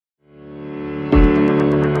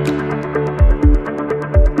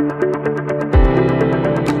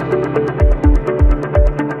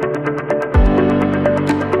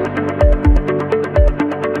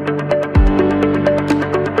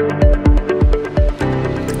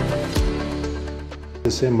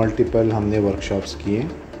से मल्टीपल हमने वर्कशॉप्स किए।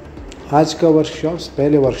 आज का वर्कशॉप्स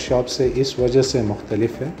पहले वर्कशॉप से इस वजह से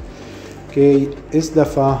मुख्तलिफ है कि इस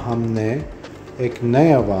दफ़ा हमने एक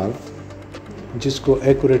नया वाल्व जिसको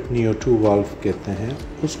Acurate Neo 2 वाल्व कहते हैं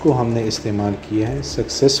उसको हमने इस्तेमाल किया है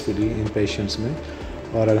सक्सेसफुली इन पेशेंट्स में,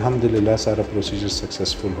 और अल्हम्दुलिल्लाह सारा प्रोसीजर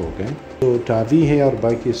सक्सेसफुल हो गए। तो टावी है और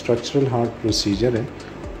बाकी स्ट्रक्चरल हार्ट प्रोसीजर है,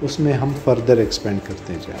 उसमें हम फर्दर एक्सपेंड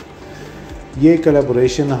करते जाएँ। ये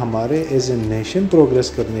कोलैबोरेशन हमारे एज ए नेशन प्रोग्रेस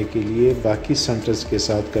करने के लिए बाकी सेंटर्स के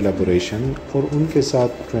साथ कोलैबोरेशन और उनके साथ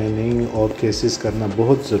ट्रेनिंग और केसेस करना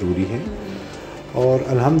बहुत ज़रूरी है। और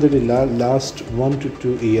अल्हम्दुलिल्लाह लास्ट 1 to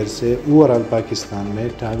 2 ईयर से ओवरऑल पाकिस्तान में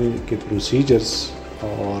टावी के प्रोसीजर्स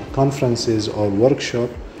और कॉन्फ्रेंसेस और वर्कशॉप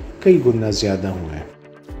कई गुना ज़्यादा हुए हैं।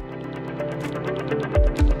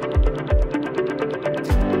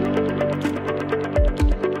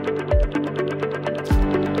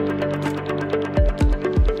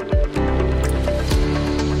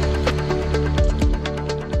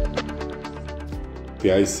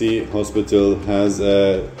 PIC hospital has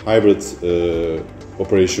a hybrid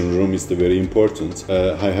operation room. It's very important.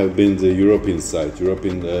 I have been the European side,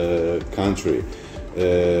 European country.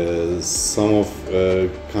 Some of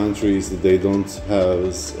countries they don't have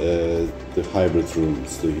the hybrid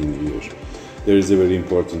rooms in here. There is a very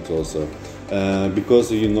important also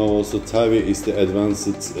because you know also TAVI is the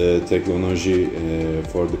advanced technology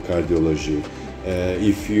for the cardiology.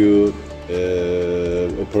 If you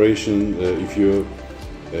if you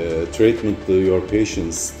treatment your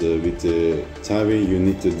patients with TAVI, you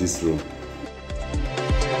need this room.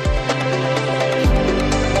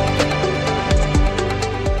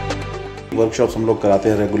 Workshops हम लोग कराते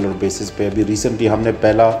हैं regular basis पे। अभी recently हमने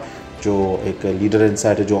पहला जो एक लीडर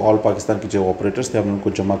इनसाइट है, जो ऑल पाकिस्तान के जो ऑपरेटर्स थे, हमने उनको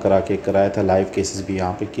जमा करा के कराया था। लाइव केसेस भी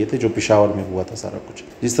यहाँ पे किए थे जो पेशावर में हुआ था सारा कुछ।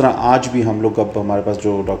 जिस तरह आज भी हम लोग, अब हमारे पास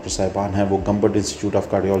जो डॉक्टर साहिबान हैं वो गवर्नमेंट इंस्टीट्यूट ऑफ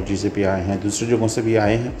कार्डियोलॉजी से भी आए हैं, दूसरी जगहों से भी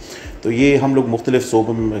आए हैं। तो ये हम लोग मुख्तलिफ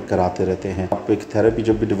शोबों में कराते रहते हैं। आप एक थेरेपी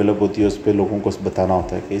जब भी डेवलप होती है उस पर लोगों को बताना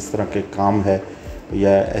होता है कि इस तरह के काम है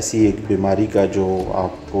या ऐसी एक बीमारी का जो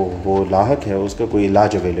आपको हो लाहक है उसका कोई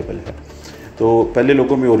इलाज अवेलेबल है। तो पहले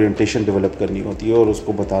लोगों में ओरिएंटेशन डेवलप करनी होती है और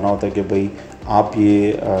उसको बताना होता है कि भाई आप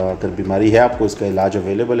ये अगर बीमारी है आपको इसका इलाज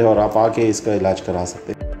अवेलेबल है और आप आके इसका इलाज करा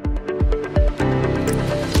सकते हैं।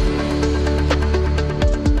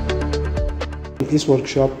 इस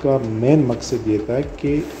वर्कशॉप का मेन मकसद ये था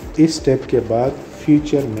कि इस स्टेप के बाद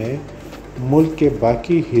फ्यूचर में मुल्क के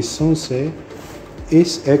बाकी हिस्सों से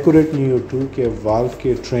इस Acurate Neo 2 के वाल्व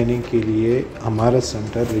के ट्रेनिंग के लिए हमारा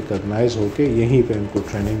सेंटर रिकॉग्नाइज होकर यहीं पे उनको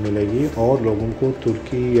ट्रेनिंग मिलेगी और लोगों को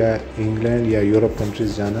तुर्की या इंग्लैंड या यूरोप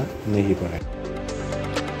कंट्रीज़ जाना नहीं पड़ेगा।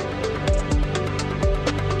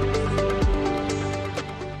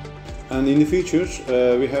 And in the future,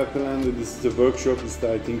 we have planned this the workshop. Is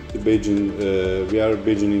I think the Beijing. We are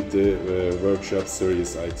Beijing the workshop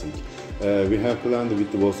series. I think we have planned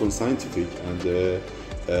with the Boston Scientific and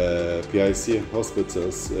PIC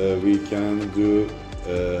hospitals. We can do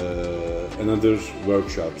another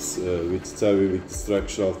workshops with TAVI with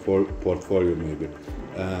structural portfolio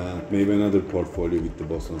maybe another portfolio with the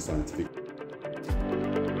Boston Scientific.